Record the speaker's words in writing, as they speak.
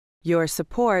Your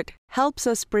support helps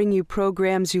us bring you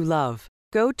programs you love.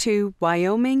 Go to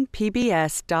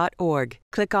wyomingpbs.org,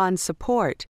 click on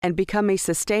Support, and become a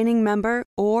sustaining member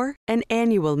or an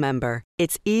annual member.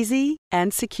 It's easy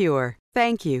and secure.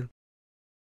 Thank you.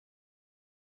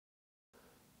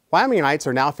 Wyomingites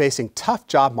are now facing tough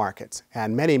job markets,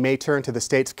 and many may turn to the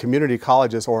state's community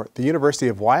colleges or the University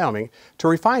of Wyoming to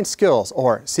refine skills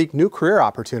or seek new career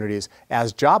opportunities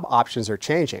as job options are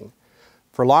changing.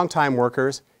 For longtime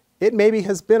workers, it maybe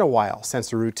has been a while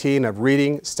since the routine of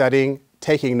reading, studying,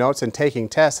 taking notes, and taking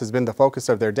tests has been the focus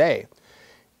of their day.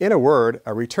 In a word,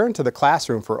 a return to the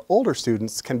classroom for older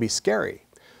students can be scary.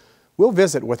 We'll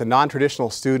visit with a non-traditional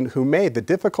student who made the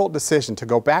difficult decision to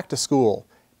go back to school,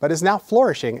 but is now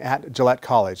flourishing at Gillette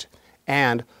College.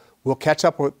 And we'll catch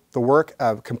up with the work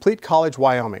of Complete College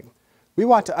Wyoming. We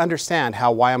want to understand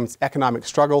how Wyoming's economic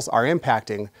struggles are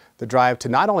impacting the drive to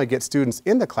not only get students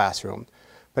in the classroom,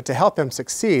 but to help them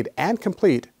succeed and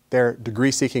complete their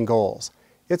degree-seeking goals.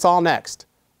 It's all next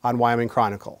on Wyoming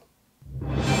Chronicle.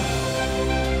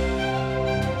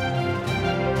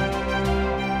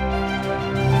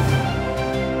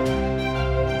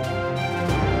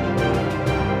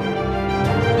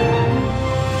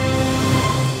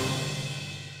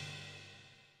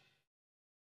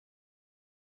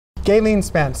 Gayleen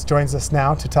Spence joins us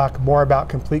now to talk more about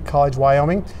Complete College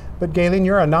Wyoming. But Gayleen,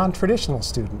 you're a non-traditional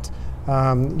student.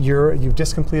 You've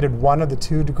just completed one of the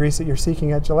 2 degrees that you're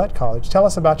seeking at Gillette College. Tell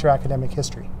us about your academic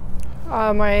history.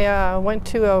 I went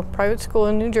to a private school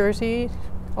in New Jersey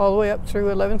all the way up through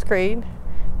 11th grade,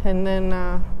 and then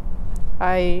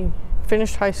I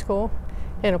finished high school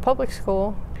in a public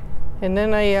school, and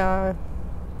then I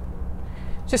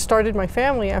just started my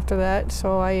family after that,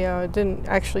 so I didn't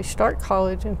actually start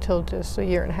college until just a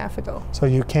year and a half ago. So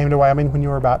you came to Wyoming when you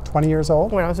were about 20 years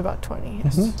old? When I was about 20,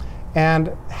 yes. Mm-hmm.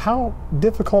 And how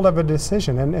difficult of a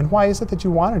decision, and why is it that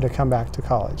you wanted to come back to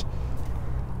college?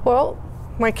 Well,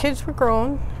 my kids were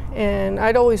grown, and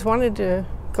I'd always wanted to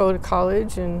go to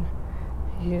college and,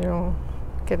 you know,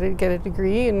 get a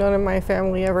degree, and none of my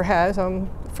family ever has. I'm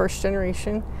first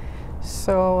generation.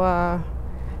 So,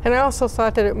 and I also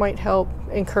thought that it might help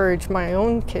encourage my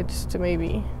own kids to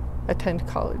maybe attend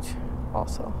college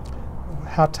also.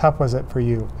 How tough was it for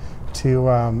you to,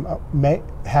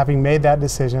 having made that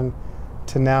decision,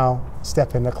 to now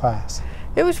step into class?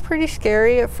 It was pretty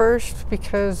scary at first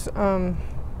because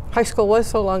high school was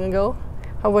so long ago.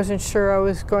 I wasn't sure I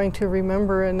was going to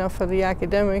remember enough of the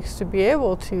academics to be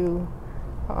able to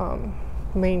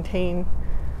maintain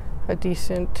a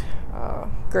decent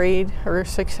grade or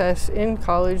success in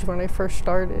college when I first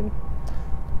started.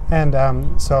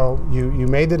 And so you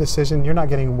made the decision. You're not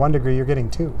getting 1 degree, you're getting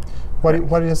 2.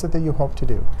 What is it that you hope to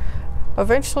do?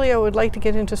 Eventually I would like to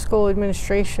get into school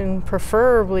administration,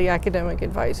 preferably academic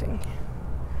advising.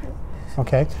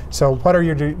 Okay, so what are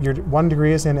your 1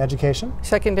 degree is in education?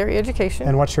 Secondary education.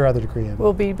 And what's your other degree in?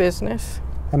 Will be business.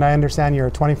 And I understand you're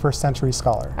a 21st century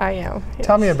scholar. I am, yes.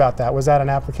 Tell me about that. Was that an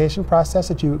application process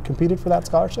that you competed for that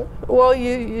scholarship? Well,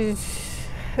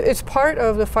 it's part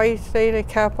of the Phi Theta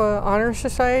Kappa Honor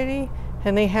Society,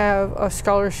 and they have a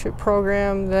scholarship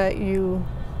program that you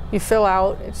fill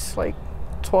out. It's like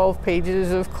 12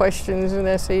 pages of questions and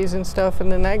essays and stuff,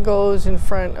 and then that goes in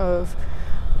front of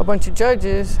a bunch of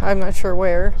judges, I'm not sure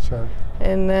where. Sure.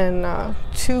 And then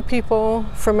 2 people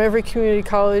from every community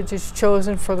college is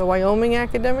chosen for the Wyoming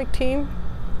academic team,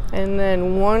 and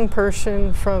then 1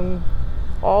 person from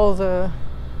all the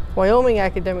Wyoming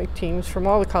academic teams from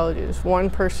all the colleges. 1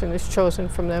 person is chosen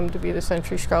from them to be the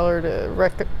Century Scholar to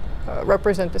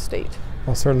represent the state.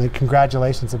 Well, certainly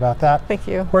congratulations about that. Thank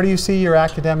you. Where do you see your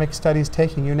academic studies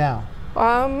taking you now?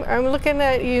 I'm looking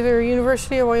at either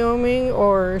University of Wyoming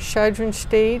or Chadron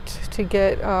State to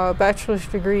get a bachelor's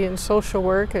degree in social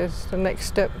work as the next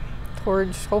step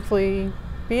towards hopefully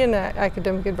being an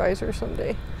academic advisor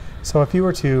someday. So if you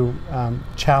were to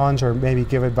challenge or maybe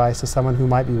give advice to someone who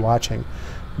might be watching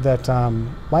that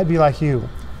might be like you,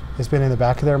 has been in the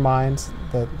back of their minds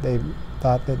that they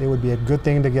thought that it would be a good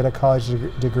thing to get a college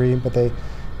degree, but they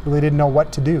really didn't know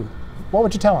what to do, what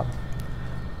would you tell them?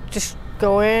 Just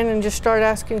go in and just start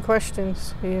asking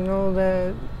questions. You know,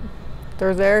 that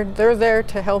they're there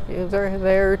to help you. They're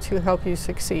there to help you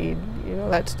succeed. You know,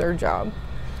 that's their job.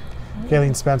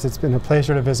 Gayleen Spence, it's been a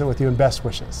pleasure to visit with you, and best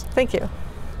wishes. Thank you.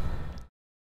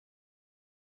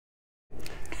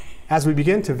 As we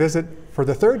begin to visit for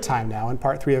the third time now in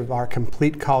part 3 of our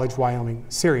Complete College Wyoming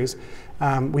series,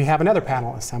 we have another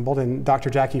panel assembled, and Dr.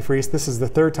 Jackie Fries, this is the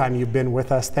third time you've been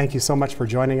with us. Thank you so much for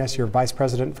joining us. You're Vice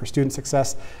President for Student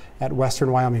Success at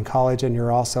Western Wyoming College, and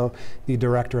you're also the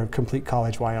Director of Complete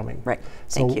College Wyoming. Right,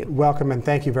 thank you. Welcome, and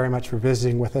thank you very much for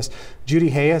visiting with us. Judy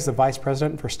Hay is the Vice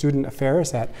President for Student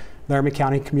Affairs at Laramie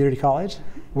County Community College.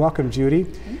 Welcome, Judy.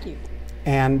 Thank you.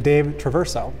 And Dave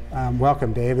Traverso.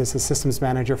 Welcome, Dave, is the Systems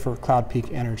Manager for Cloud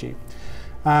Peak Energy.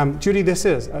 Judy, this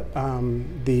is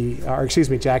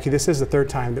Jackie, this is the third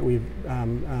time that we've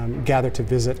gathered to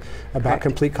visit about Correct.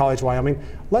 Complete College Wyoming.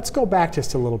 Let's go back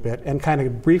just a little bit and kind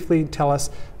of briefly tell us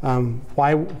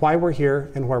why we're here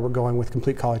and where we're going with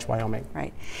Complete College Wyoming.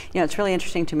 Right. You know, it's really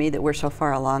interesting to me that we're so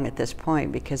far along at this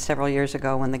point, because several years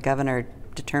ago when the governor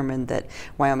determined that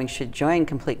Wyoming should join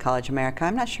Complete College America,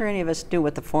 I'm not sure any of us knew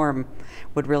what the forum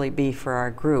would really be for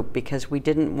our group, because we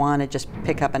didn't want to just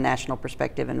pick up a national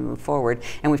perspective and move forward.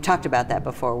 And we've talked about that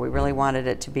before. We really wanted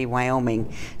it to be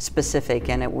Wyoming specific,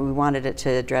 and we wanted it to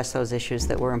address those issues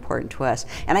that were important to us.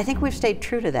 And I think we've stayed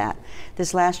true to that.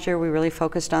 This last year we really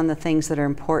focused on the things that are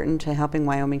important to helping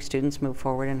Wyoming students move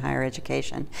forward in higher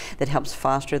education, that helps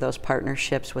foster those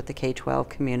partnerships with the K-12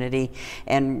 community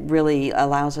and really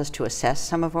allows us to assess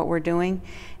some of what we're doing.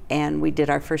 And we did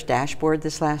our first dashboard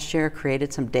this last year,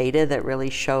 created some data that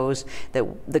really shows that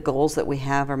the goals that we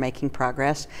have are making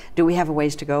progress. Do we have a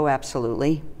ways to go?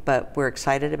 Absolutely. But we're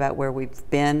excited about where we've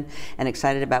been and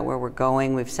excited about where we're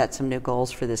going. We've set some new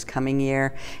goals for this coming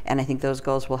year, and I think those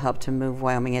goals will help to move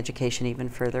Wyoming education even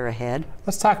further ahead.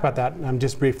 Let's talk about that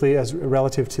just briefly as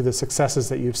relative to the successes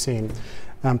that you've seen.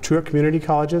 True at community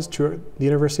colleges, true at the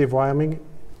University of Wyoming,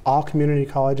 all community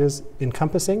colleges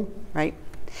encompassing? Right.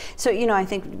 So, you know, I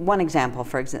think one example,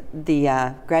 for example,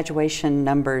 the graduation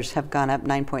numbers have gone up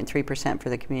 9.3% for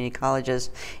the community colleges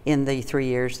in the 3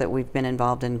 years that we've been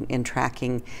involved in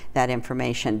tracking that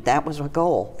information. That was a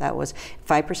goal. That was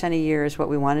 5% a year is what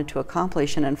we wanted to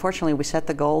accomplish, and unfortunately we set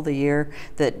the goal the year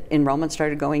that enrollment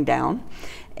started going down.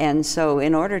 And so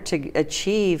in order to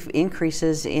achieve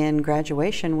increases in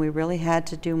graduation, we really had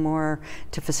to do more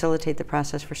to facilitate the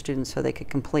process for students so they could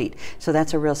complete. So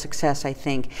that's a real success, I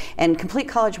think. And Complete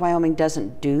College Wyoming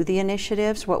doesn't do the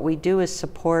initiatives. What we do is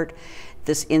support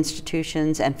these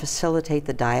institutions and facilitate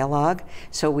the dialogue.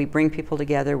 So we bring people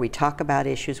together, we talk about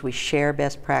issues, we share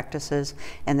best practices,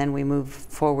 and then we move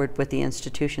forward with the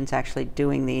institutions actually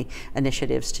doing the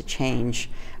initiatives to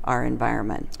change our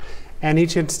environment. And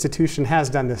each institution has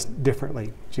done this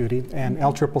differently, Judy, and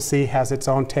LCCC has its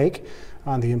own take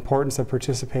on the importance of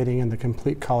participating in the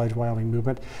Complete College Wyoming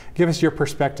movement. Give us your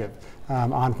perspective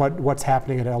on what's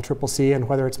happening at LCCC and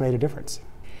whether it's made a difference.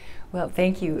 Well,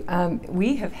 thank you.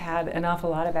 We have had an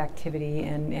awful lot of activity,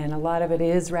 and a lot of it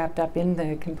is wrapped up in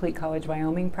the Complete College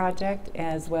Wyoming project,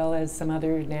 as well as some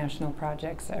other national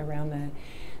projects around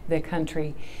the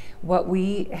country. What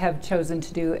we have chosen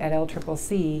to do at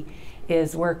LCCC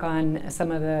is work on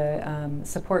some of the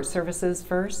support services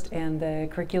first and the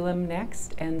curriculum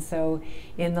next. And so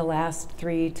in the last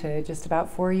 3 to just about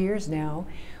 4 years now,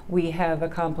 we have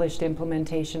accomplished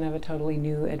implementation of a totally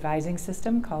new advising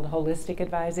system called holistic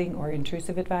advising or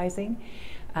intrusive advising.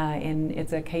 And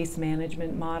it's a case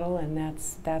management model, and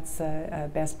that's a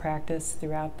best practice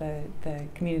throughout the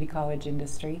community college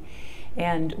industry.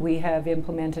 And we have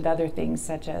implemented other things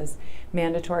such as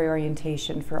mandatory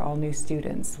orientation for all new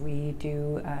students. We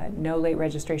do no late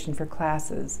registration for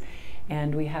classes,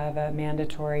 and we have a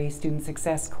mandatory student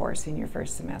success course in your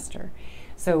first semester.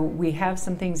 So we have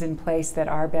some things in place that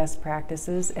are best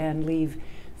practices and leave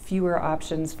fewer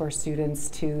options for students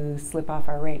to slip off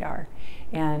our radar.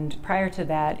 And prior to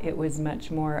that, it was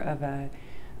much more of a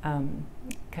kind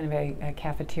of a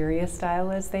cafeteria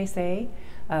style, as they say,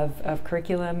 of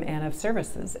curriculum and of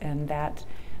services. And that,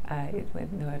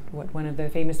 what one of the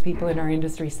famous people in our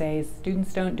industry says,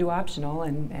 students don't do optional,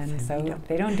 and so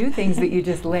they don't do things that you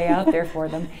just lay out there for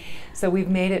them. So we've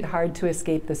made it hard to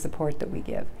escape the support that we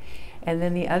give. And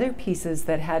then the other pieces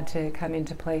that had to come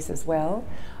into place as well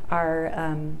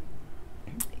are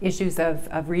issues of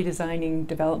redesigning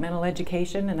developmental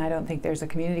education, and I don't think there's a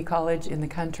community college in the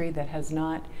country that has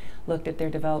not looked at their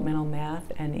developmental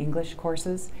math and English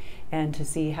courses and to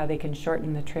see how they can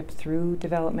shorten the trip through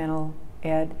developmental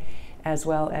ed, as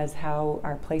well as how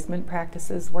our placement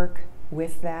practices work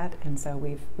with that. And so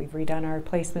we've redone our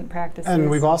placement practices. And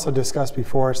we've also discussed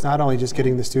before, it's not only just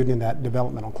getting the student in that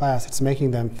developmental class, it's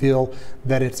making them feel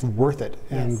that it's worth it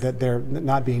and that they're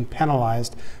not being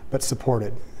penalized but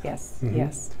supported. Yes,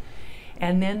 yes.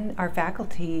 And then our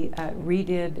faculty they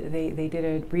did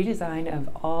a redesign of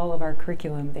all of our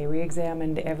curriculum. They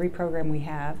re-examined every program we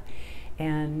have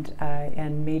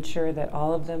and made sure that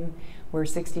all of them were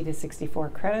 60 to 64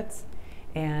 credits,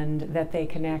 and that they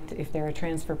connect, if they're a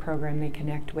transfer program, they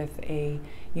connect with a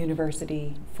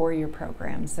university four-year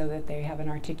program so that they have an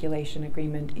articulation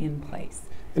agreement in place.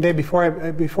 And Dave,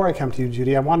 before I come to you,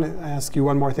 Judy, I want to ask you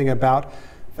one more thing about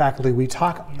faculty. We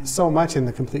talk so much in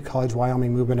the Complete College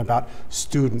Wyoming movement about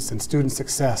students and student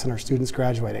success and our students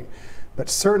graduating, but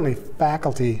certainly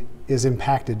faculty is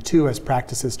impacted too as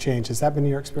practices change. Has that been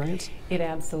your experience? It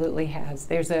absolutely has.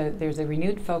 There's a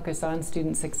renewed focus on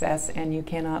student success, and you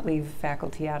cannot leave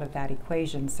faculty out of that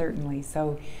equation, certainly.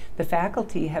 So the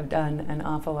faculty have done an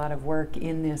awful lot of work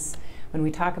in this. When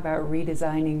we talk about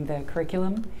redesigning the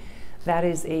curriculum, that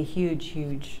is a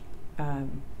huge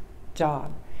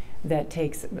job that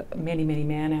takes many, many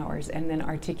man-hours, and then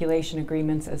articulation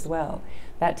agreements as well.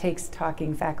 That takes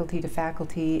talking faculty to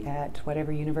faculty at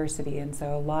whatever university, and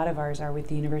so a lot of ours are with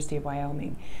the University of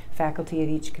Wyoming. Faculty at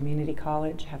each community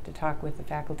college have to talk with the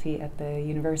faculty at the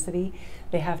university.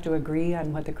 They have to agree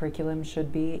on what the curriculum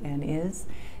should be and is,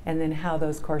 and then how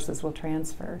those courses will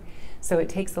transfer. So it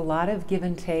takes a lot of give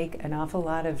and take, an awful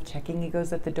lot of checking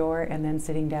egos at the door, and then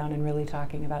sitting down and really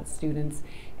talking about students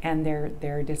and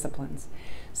their disciplines.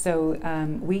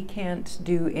 So we can't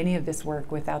do any of this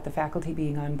work without the faculty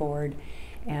being on board,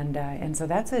 and so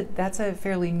that's a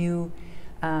fairly new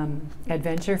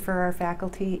adventure for our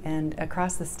faculty, and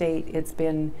across the state it's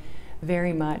been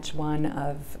very much one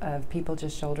of people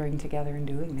just shouldering together and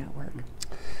doing that work.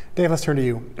 Dave, let's turn to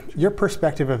you. Your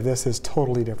perspective of this is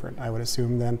totally different, I would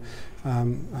assume, than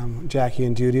Jackie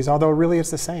and Judy's, although really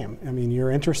it's the same. I mean,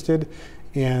 you're interested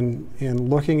in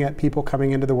looking at people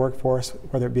coming into the workforce,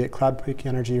 whether it be at Cloud Peak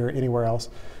Energy or anywhere else,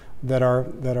 that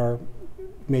are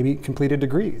maybe completed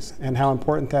degrees, and how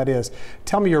important that is.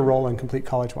 Tell me your role in Complete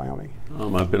College Wyoming.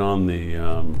 I've been on the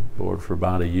board for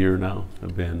about a year now.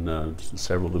 I've been to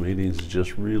several of the meetings. It's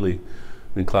just really,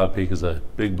 I mean, Cloud Peak is a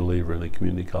big believer in the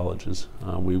community colleges.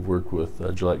 We've worked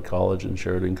with Gillette College and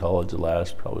Sheridan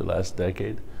College probably last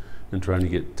decade in trying to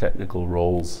get technical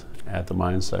roles at the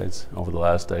mine sites. Over the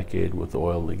last decade, with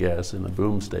oil and gas in the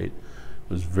boom state,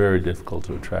 it was very difficult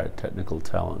to attract technical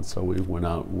talent. So we went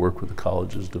out and worked with the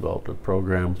colleges, developed a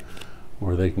program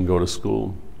where they can go to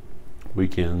school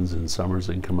weekends and summers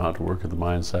and come out to work at the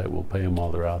mine site. We'll pay them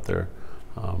while they're out there.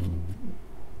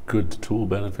 Good tool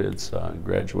benefits,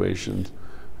 graduations,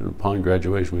 and upon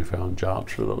graduation we found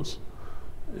jobs for those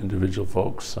individual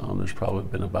folks. There's probably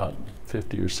been about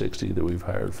 50 or 60 that we've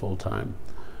hired full-time.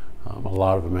 A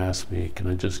lot of them asked me, can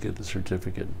I just get the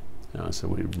certificate? I said,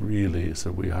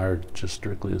 we hired just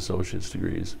strictly associate's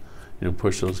degrees. You know,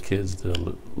 push those kids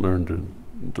to learn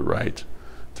to write,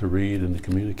 to read, and to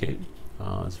communicate.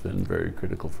 It's been very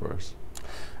critical for us.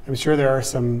 I'm sure there are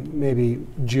some maybe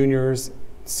juniors,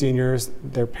 seniors,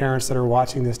 their parents that are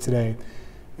watching this today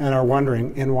and are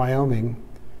wondering, in Wyoming,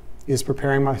 is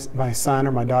preparing my son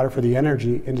or my daughter for the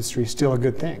energy industry still a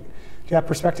good thing? Do you have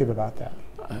perspective about that?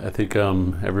 I think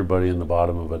everybody in the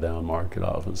bottom of a down market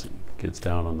often gets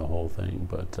down on the whole thing,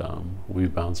 but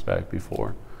we've bounced back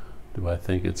before. Do I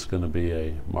think it's going to be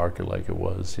a market like it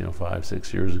was, 5,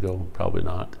 6 years ago? Probably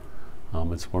not.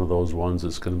 It's one of those ones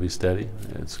that's going to be steady.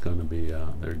 It's going to be,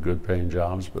 they're good paying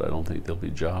jobs, but I don't think there'll be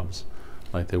jobs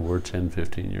like they were 10,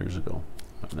 15 years ago.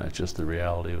 And that's just the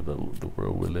reality of the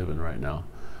world we live in right now.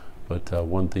 But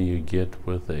one thing you get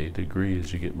with a degree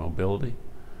is you get mobility.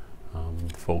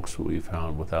 Folks we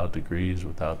found without degrees,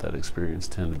 without that experience,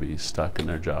 tend to be stuck in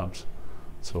their jobs.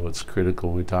 So it's critical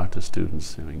when we talk to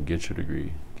students, get your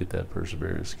degree, get that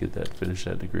perseverance, finish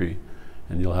that degree,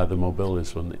 and you'll have the mobility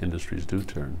so when the industries do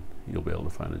turn, you'll be able to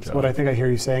find a job. So what I think I hear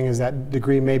you saying is that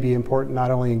degree may be important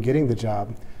not only in getting the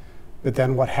job, but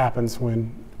then what happens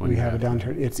when we have a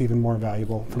downturn, it's even more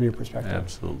valuable from your perspective.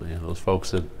 Absolutely, and those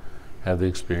folks that have the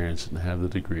experience and have the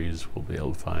degrees will be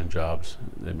able to find jobs.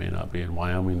 They may not be in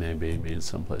Wyoming, they may be in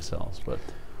someplace else. But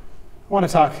I want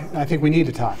to talk, I think we need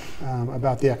to talk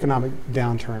about the economic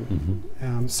downturn.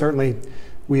 Mm-hmm. Certainly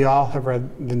we all have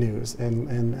read the news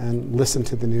and listened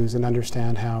to the news and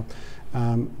understand how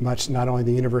much not only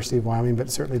the University of Wyoming, but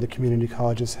certainly the community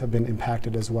colleges have been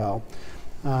impacted as well.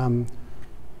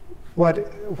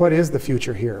 What is the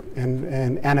future here?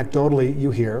 And anecdotally, you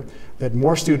hear that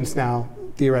more students now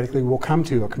theoretically will come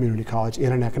to a community college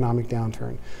in an economic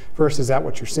downturn. First, is that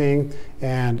what you're seeing?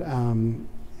 And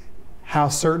how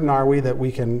certain are we that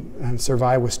we can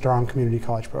survive with strong community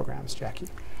college programs, Jackie?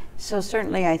 So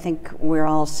certainly I think we're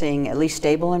all seeing at least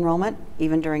stable enrollment,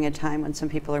 even during a time when some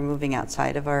people are moving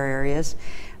outside of our areas.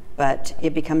 But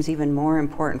it becomes even more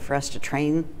important for us to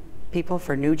train people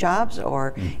for new jobs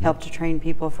or help to train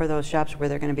people for those jobs where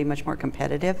they're going to be much more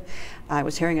competitive. I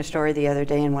was hearing a story the other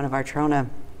day in one of our Trona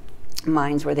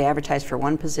mines where they advertised for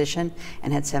one position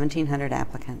and had 1,700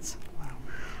 applicants.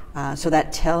 So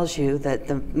that tells you that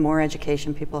the more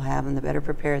education people have and the better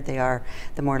prepared they are,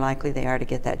 the more likely they are to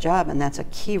get that job. And that's a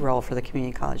key role for the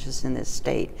community colleges in this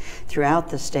state. Throughout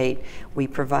the state, we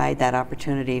provide that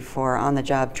opportunity for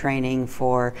on-the-job training,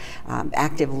 for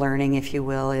active learning, if you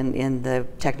will, in the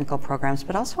technical programs,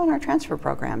 but also in our transfer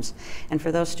programs. And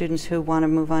for those students who want to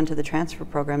move on to the transfer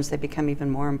programs, they become even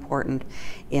more important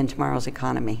in tomorrow's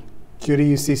economy. Judy,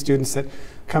 you see students that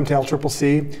come to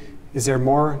LCCC. Is there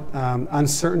more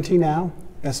uncertainty now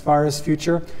as far as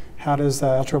future? How does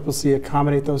LCCC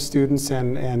accommodate those students,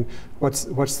 and what's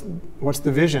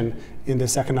the vision in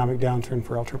this economic downturn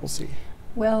for LCCC?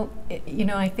 Well, you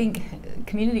know, I think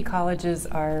community colleges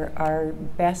are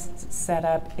best set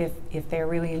up if they're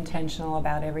really intentional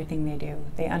about everything they do.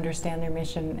 They understand their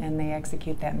mission and they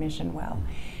execute that mission well.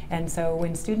 And so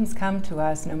when students come to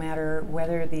us, no matter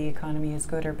whether the economy is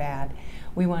good or bad,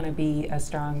 we want to be a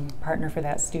strong partner for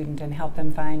that student and help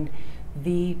them find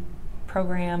the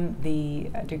program, the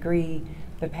degree,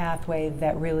 the pathway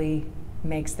that really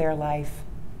makes their life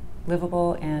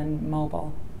livable and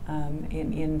mobile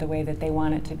in the way that they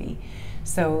want it to be.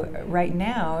 So right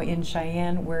now in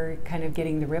Cheyenne, we're kind of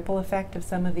getting the ripple effect of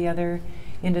some of the other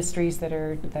industries that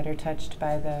are touched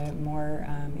by the more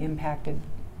impacted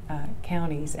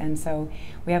counties, and so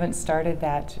we haven't started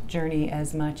that journey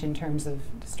as much in terms of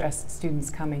distressed students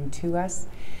coming to us,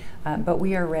 but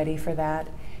we are ready for that,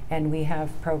 and we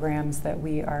have programs that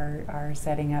we are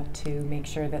setting up to make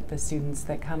sure that the students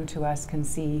that come to us can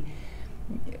see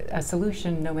a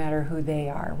solution no matter who they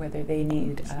are, whether they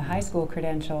need a high school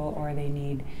credential or they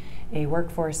need a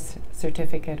workforce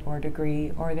certificate or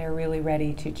degree, or they're really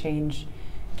ready to change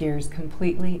gears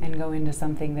completely and go into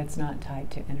something that's not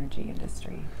tied to energy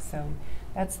industry. So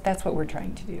that's what we're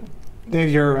trying to do.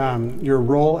 Dave, your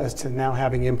role as to now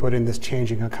having input in this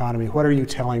changing economy, what are you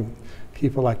telling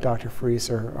people like Dr. Freese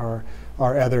or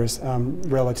others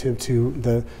relative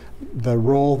to the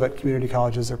role that community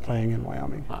colleges are playing in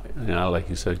Wyoming? Like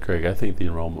you said, Craig, I think the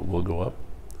enrollment will go up.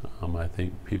 I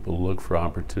think people look for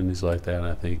opportunities like that.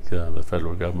 I think the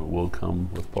federal government will come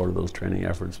with part of those training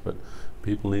efforts, but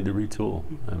people need to retool.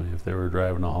 I mean, if they were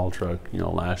driving a haul truck, you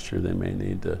know, last year, they may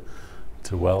need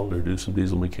to weld or do some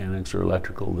diesel mechanics or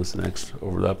electrical this next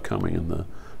over the upcoming. And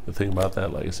the thing about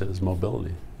that, like I said, is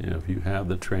mobility. You know, if you have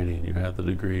the training, you have the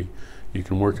degree, you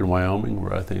can work in Wyoming,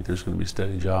 where I think there's going to be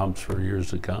steady jobs for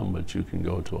years to come, but you can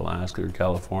go to Alaska or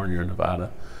California or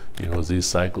Nevada. You know, as these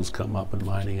cycles come up in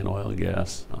mining and oil and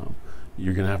gas,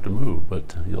 you're going to have to move,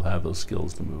 but you'll have those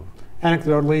skills to move.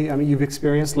 Anecdotally, I mean, you've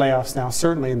experienced layoffs now,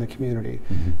 certainly in the community.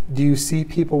 Do you see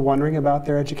people wondering about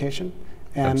their education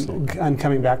and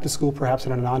coming back to school perhaps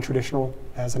in a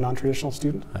as a non-traditional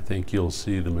student? I think you'll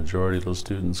see the majority of those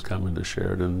students coming to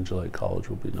Sheridan and Gillette College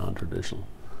will be non-traditional.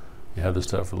 You have the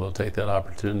stuff that will take that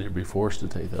opportunity or be forced to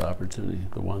take that opportunity.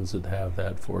 The ones that have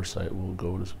that foresight will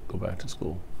go back to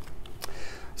school.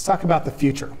 Let's talk about the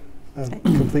future of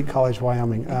Complete College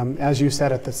Wyoming. As you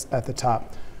said at the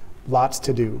top, lots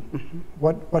to do.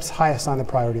 What's highest on the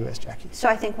priority list, Jackie? So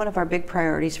I think one of our big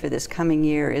priorities for this coming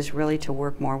year is really to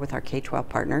work more with our K-12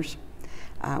 partners.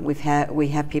 We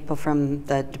have people from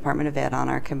the Department of Ed on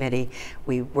our committee.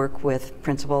 We work with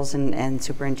principals and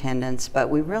superintendents, but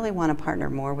we really want to partner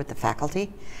more with the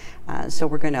faculty. So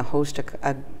we're going to host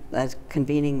a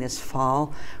convening this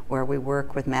fall where we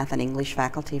work with math and English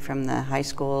faculty from the high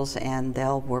schools, and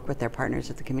they'll work with their partners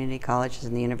at the community colleges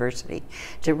and the university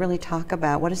to really talk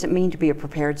about what does it mean to be a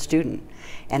prepared student,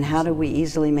 and how do we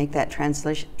easily make that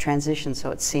transition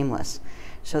so it's seamless,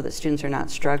 so that students are not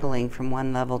struggling from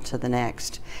one level to the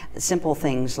next. Simple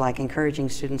things like encouraging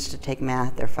students to take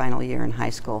math their final year in high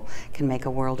school can make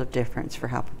a world of difference for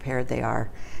how prepared they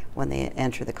are when they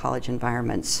enter the college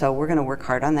environment. So we're going to work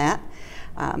hard on that.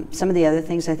 Some of the other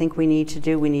things I think we need to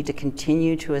do, we need to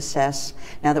continue to assess,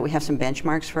 now that we have some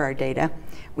benchmarks for our data,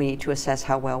 we need to assess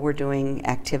how well we're doing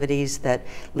activities that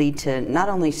lead to not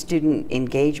only student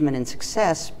engagement and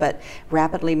success, but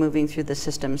rapidly moving through the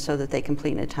system so that they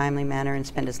complete in a timely manner and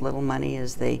spend as little money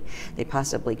as they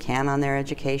possibly can on their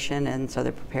education, and so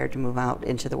they're prepared to move out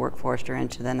into the workforce or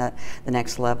into the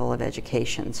next level of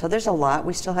education. So there's a lot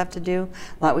we still have to do,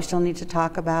 a lot we still need to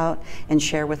talk about and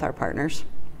share with our partners.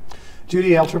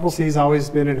 Judy, LCCC has always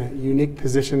been in a unique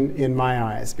position in my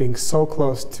eyes, being so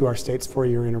close to our state's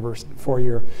four-year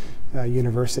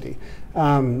university.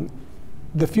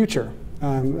 The future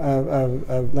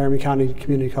of Laramie County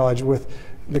Community College with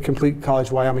the Complete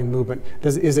College Wyoming movement.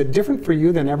 Is it different for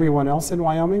you than everyone else in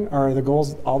Wyoming, or are the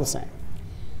goals all the same?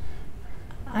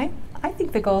 I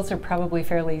think the goals are probably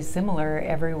fairly similar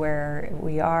everywhere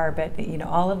we are, but you know,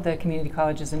 all of the community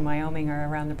colleges in Wyoming are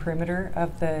around the perimeter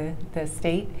of the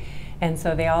state, and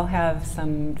so they all have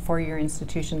some four-year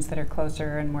institutions that are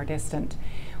closer and more distant.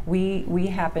 We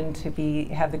happen to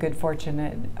have the good fortune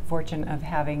of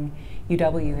having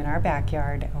UW in our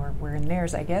backyard, or we're in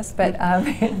theirs, I guess. But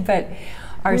but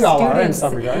our students,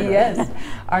 yes,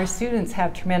 our students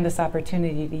have tremendous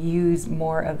opportunity to use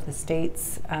more of the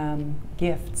state's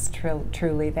gifts.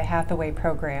 Truly, the Hathaway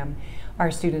program,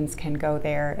 our students can go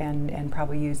there and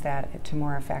probably use that to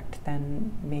more effect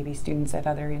than maybe students at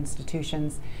other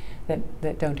institutions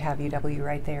that don't have UW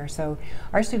right there. So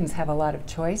our students have a lot of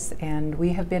choice, and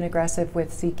we have been aggressive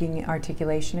with seeking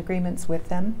articulation agreements with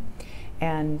them,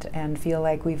 and feel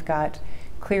like we've got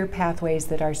clear pathways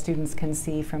that our students can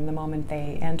see from the moment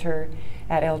they enter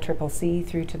at LCCC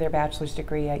through to their bachelor's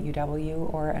degree at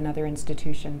UW or another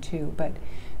institution too. But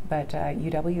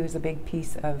UW is a big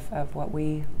piece of what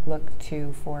we look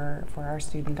to for our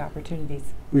student opportunities.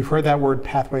 We've heard that word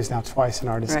pathways now twice in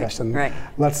our discussion. Right.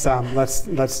 Let's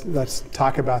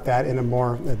talk about that in a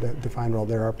more defined role.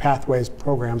 There are pathways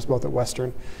programs both at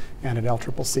Western and at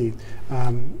LCCC.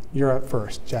 You're up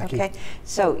first, Jackie. Okay,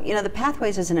 so you know, the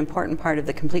Pathways is an important part of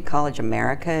the Complete College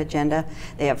America agenda.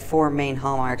 They have four main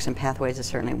hallmarks, and Pathways is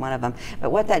certainly one of them.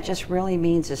 But what that just really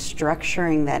means is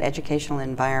structuring that educational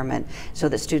environment so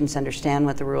that students understand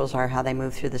what the rules are, how they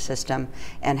move through the system,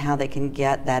 and how they can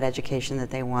get that education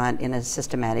that they want in a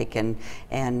systematic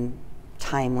and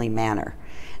timely manner.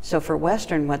 So for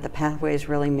Western, what the Pathways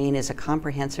really mean is a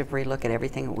comprehensive relook at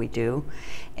everything that we do.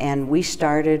 And we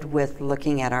started with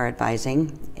looking at our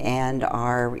advising and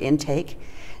our intake.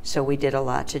 So we did a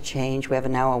lot to change. We have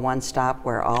now a one-stop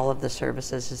where all of the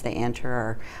services as they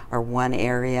enter are one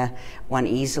area, one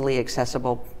easily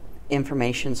accessible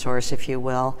information source, if you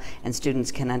will, and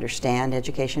students can understand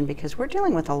education, because we're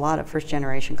dealing with a lot of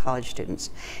first-generation college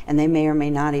students, and they may or may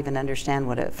not even understand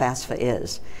what a FAFSA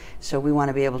is. So we want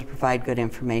to be able to provide good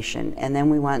information. And then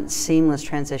we want seamless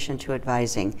transition to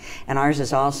advising. And ours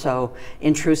is also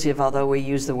intrusive, although we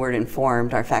use the word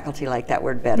informed. Our faculty like that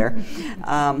word better.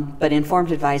 But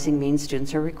informed advising means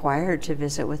students are required to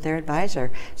visit with their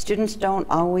advisor. Students don't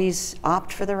always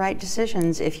opt for the right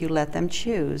decisions if you let them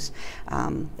choose.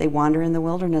 They wander in the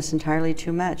wilderness entirely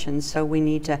too much, and so we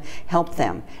need to help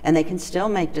them. And they can still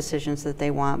make decisions that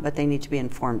they want, but they need to be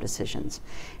informed decisions.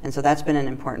 And so that's been an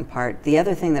important part. The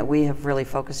other thing that we have really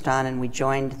focused on, and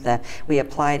we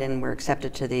applied and were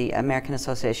accepted to the American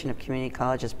Association of Community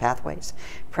Colleges Pathways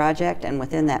project, and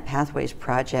within that Pathways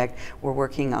project, we're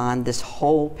working on this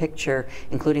whole picture,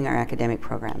 including our academic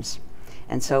programs.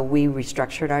 And so we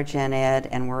restructured our gen ed,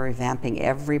 and we're revamping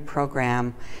every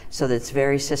program so that it's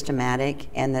very systematic,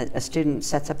 and that a student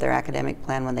sets up their academic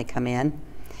plan when they come in,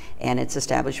 and it's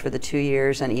established for the 2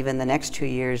 years and even the next 2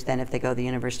 years then if they go to the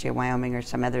University of Wyoming or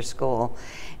some other school,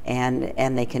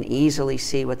 and they can easily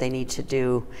see what they need to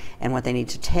do and what they need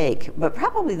to take. But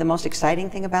probably the most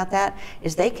exciting thing about that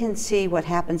is they can see what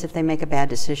happens if they make a bad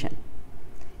decision.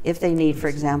 If they need, for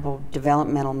example,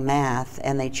 developmental math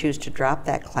and they choose to drop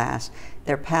that class,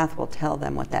 their path will tell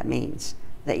them what that means.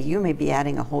 That you may be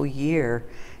adding a whole year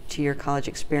to your college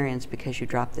experience because you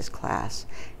dropped this class.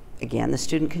 Again, the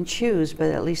student can choose,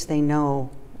 but at least they know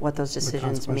what those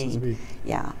decisions mean.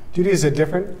 Yeah. Judy, is it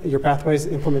different, your Pathways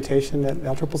implementation at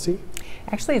LCCC?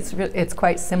 Actually, it's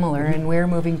quite similar, and we're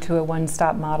moving to a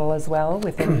one-stop model as well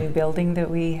within a new building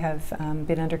that we have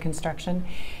been under construction.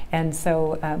 And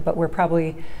so, but we're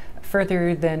probably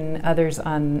further than others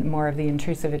on more of the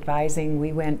intrusive advising.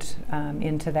 We went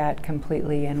into that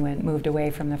completely and moved away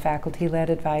from the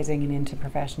faculty-led advising and into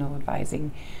professional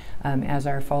advising as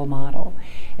our full model.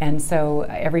 And so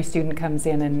every student comes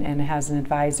in and has an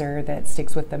advisor that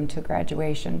sticks with them to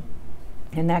graduation.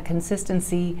 And that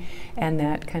consistency and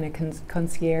that kind of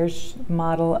concierge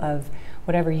model of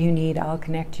whatever you need, I'll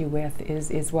connect you with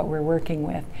is what we're working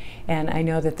with. And I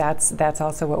know that that's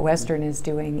also what Western is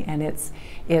doing, and it's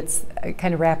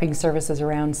kind of wrapping services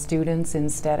around students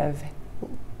instead of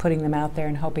putting them out there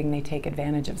and hoping they take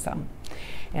advantage of some.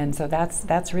 And so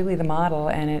that's really the model,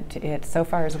 and it so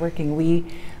far is working. We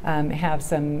have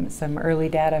some early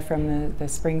data from the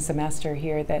spring semester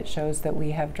here that shows that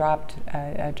we have dropped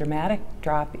a dramatic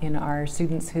drop in our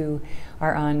students who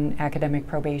are on academic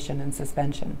probation and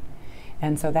suspension.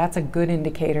 And so that's a good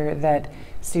indicator that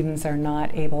students are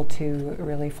not able to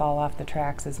really fall off the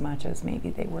tracks as much as maybe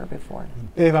they were before.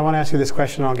 Dave, I want to ask you this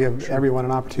question. I'll give everyone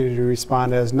an opportunity to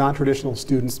respond. As non-traditional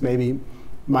students maybe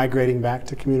migrating back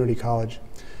to community college,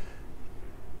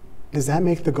 Does that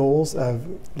make the goals of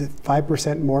the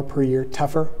 5% more per year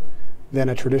tougher than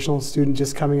a traditional student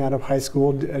just coming out of high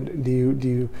school?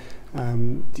 Do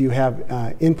you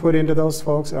have input into those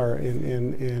folks, or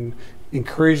in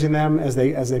encouraging them as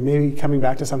they may be coming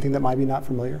back to something that might be not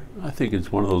familiar? I think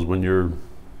it's one of those when you're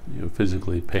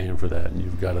physically paying for that, and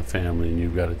you've got a family, and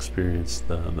you've got experience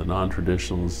the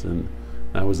non-traditionals, and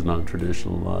I was a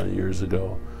non-traditional years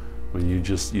ago. When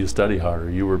you study harder,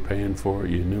 you were paying for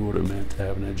it, you knew what it meant to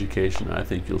have an education. I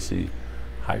think you'll see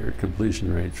higher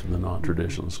completion rates from the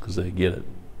non-traditionals because they get it.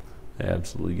 They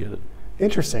absolutely get it.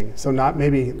 Interesting. So not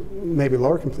maybe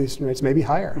lower completion rates, maybe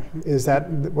higher. Is that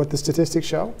what the statistics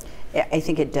show? I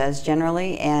think it does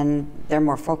generally, and they're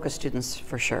more focused students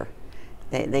for sure.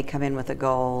 They come in with a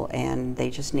goal, and they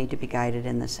just need to be guided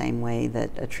in the same way that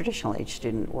a traditional age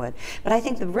student would. But I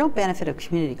think the real benefit of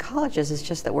community colleges is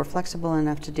just that we're flexible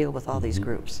enough to deal with all these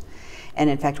groups. And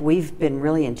in fact, we've been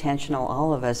really intentional,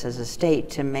 all of us as a state,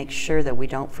 to make sure that we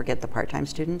don't forget the part-time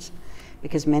students,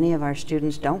 because many of our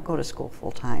students don't go to school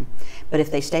full-time. But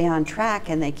if they stay on track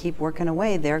and they keep working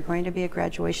away, they're going to be a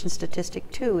graduation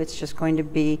statistic too. It's just going to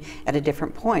be at a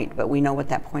different point, but we know what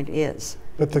that point is.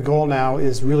 But the goal now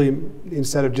is really,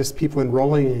 instead of just people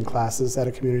enrolling in classes at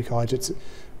a community college, it's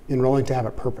enrolling to have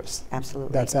a purpose.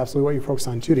 Absolutely. That's absolutely what you focus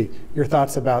on. Judy, your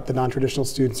thoughts about the non-traditional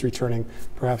students returning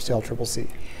perhaps to LCCC?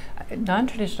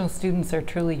 Non-traditional students are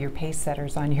truly your pace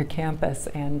setters on your campus,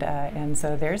 and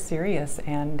so they're serious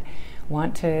and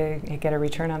want to get a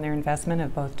return on their investment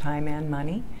of both time and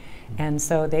money. And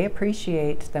so they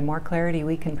appreciate the more clarity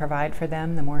we can provide for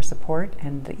them, the more support,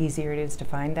 and the easier it is to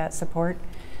find that support,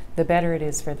 the better it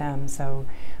is for them. So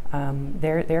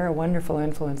they're a wonderful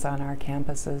influence on our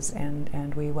campuses,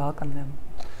 and we welcome them.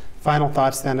 Final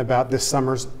thoughts then about this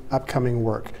summer's upcoming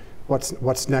work.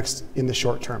 What's next in the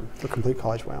short term for Complete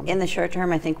College Wyoming? In the short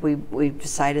term, I think we've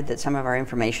decided that some of our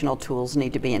informational tools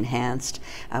need to be enhanced.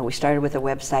 We started with a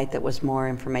website that was more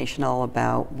informational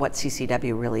about what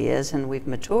CCW really is, and we've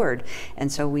matured. And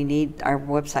so our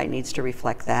website needs to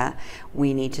reflect that.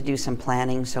 We need to do some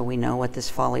planning so we know what this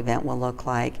fall event will look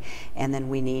like. And then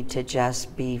we need to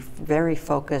just be very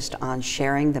focused on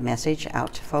sharing the message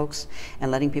out to folks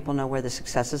and letting people know where the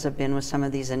successes have been with some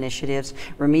of these initiatives.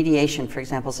 Remediation, for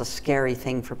example, is a scary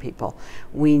thing for people.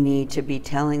 We need to be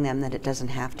telling them that it doesn't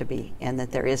have to be, and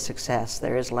that there is success,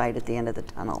 there is light at the end of the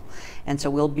tunnel. And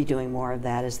so we'll be doing more of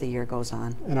that as the year goes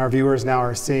on. And our viewers now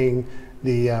are seeing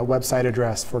the website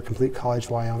address for Complete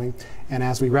College Wyoming. And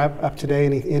as we wrap up today,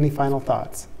 any final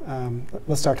thoughts?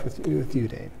 Let's start with you,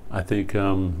 Dave. I think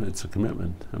it's a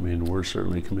commitment. I mean, we're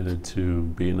certainly committed to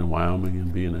being in Wyoming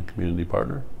and being a community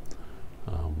partner.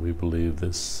 We believe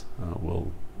this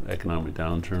economic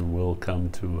downturn will come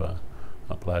to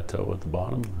a plateau at the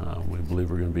bottom. We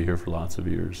believe we're going to be here for lots of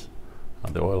years.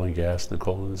 The oil and gas and the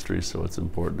coal industry, so it's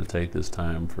important to take this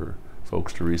time for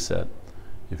folks to reset.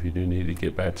 If you do need to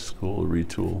get back to school or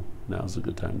retool, now's a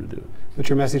good time to do it. But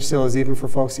your message still is, even for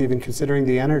folks even considering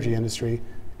the energy industry,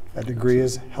 a degree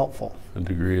is helpful. A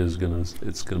degree is going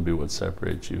to be what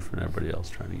separates you from everybody else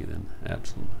trying to get in.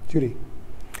 Absolutely. Judy.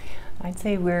 I'd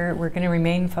say we're going to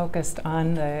remain focused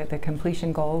on the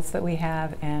completion goals that we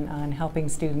have, and on helping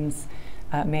students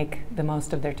make the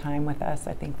most of their time with us.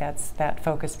 I think that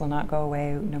focus will not go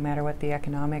away no matter what the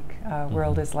economic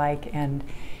world is like, and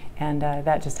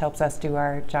that just helps us do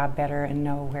our job better and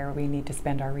know where we need to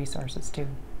spend our resources too.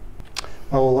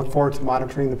 Well, we'll look forward to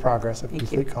monitoring the progress of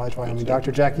Complete College Wyoming.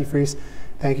 Dr. Jackie Freese,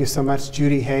 thank you so much.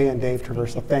 Judy Hay and Dave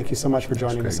Traversal, thank you so much for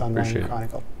joining us on Wyoming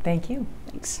Chronicle. Thank you.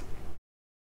 Thanks.